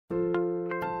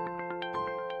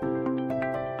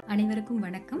அனைவருக்கும்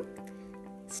வணக்கம்.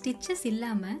 ஸ்டிச்சஸ்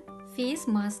இல்லாமல் ஃபேஸ்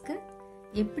மாஸ்க்கு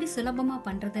எப்படி சுலபமாக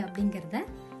பண்ணுறது அப்படிங்கிறத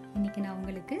இன்றைக்கி நான்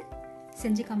உங்களுக்கு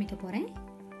செஞ்சு காமிக்க போகிறேன்.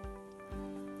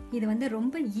 இது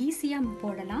ரொம்ப ஈஸியாக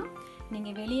போடலாம்.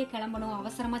 நீங்கள் வெளியே கிளம்பணும்,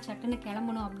 அவசரமாக சட்டுன்னு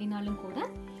கிளம்பணும் அப்படின்னாலும் கூட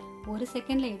ஒரு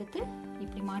செகண்டில் எடுத்து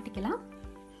இப்படி மாட்டிக்கலாம்.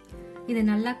 இது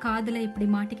நல்லா காதில் இப்படி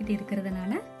மாட்டிக்கிட்டு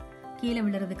இருக்கிறதுனால கீழே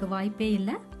விழுறதுக்கு வாய்ப்பே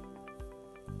இல்லை.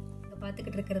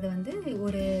 பார்த்துக்கிட்டு இருக்கிறது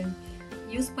ஒரு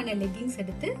யூஸ் பண்ண லெகிங்ஸ்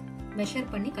எடுத்து மெஷர்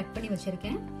பண்ணி கட் பண்ணி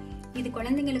வச்சுருக்கேன். இது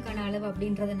குழந்தைங்களுக்கான அளவு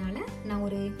அப்படின்றதுனால நான்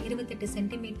ஒரு 28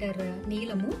 சென்டிமீட்டர்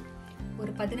நீளமும்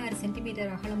ஒரு 16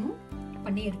 சென்டிமீட்டர் அகலமும்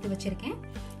பண்ணி எடுத்து வச்சுருக்கேன்.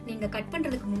 நீங்கள் கட்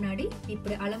பண்ணுறதுக்கு முன்னாடி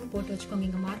இப்படி அளவு போட்டு வச்சுக்கோங்க,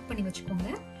 இங்கே மார்க் பண்ணி வச்சுக்கோங்க.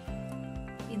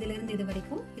 இதுலேருந்து இது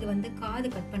வரைக்கும் இது காது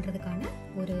கட் பண்ணுறதுக்கான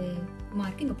ஒரு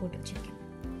மார்க் இங்கே போட்டு வச்சுருக்கேன்.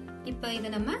 இப்போ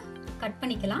இதை நம்ம கட்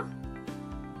பண்ணிக்கலாம்.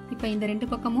 இப்போ இந்த ரெண்டு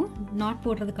பக்கமும் நாட்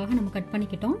போடுறதுக்காக நம்ம கட்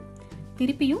பண்ணிக்கிட்டோம்.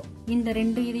 திருப்பியும் இந்த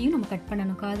ரெண்டு இதையும் நம்ம கட்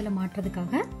பண்ணணும் காதில்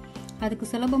மாட்டுறதுக்காக. அதுக்கு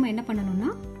சுலபமாக என்ன பண்ணணும்னா,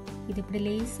 இது இப்படி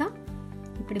லேசாக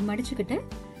இப்படி மடிச்சுக்கிட்டு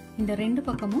இந்த ரெண்டு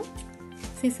பக்கமும்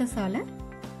சிசஸால்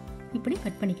இப்படி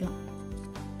கட் பண்ணிக்கலாம்.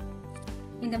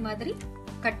 இந்த மாதிரி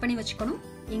கட் பண்ணி வச்சுக்கணும்.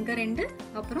 இங்கே ரெண்டு,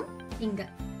 அப்புறம் இங்கே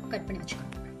கட் பண்ணி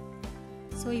வச்சுக்கணும்.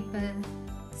 ஸோ இப்போ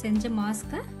செஞ்ச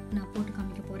மாஸ்கை நான் போட்டு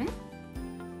காமிக்க போகிறேன்.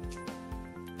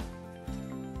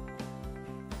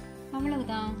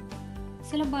 அவ்வளவுதான்.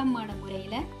 சுலபமான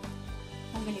முறையில்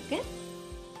உங்களுக்கு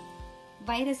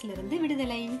வைரஸ்ல இருந்து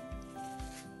விடுதலை.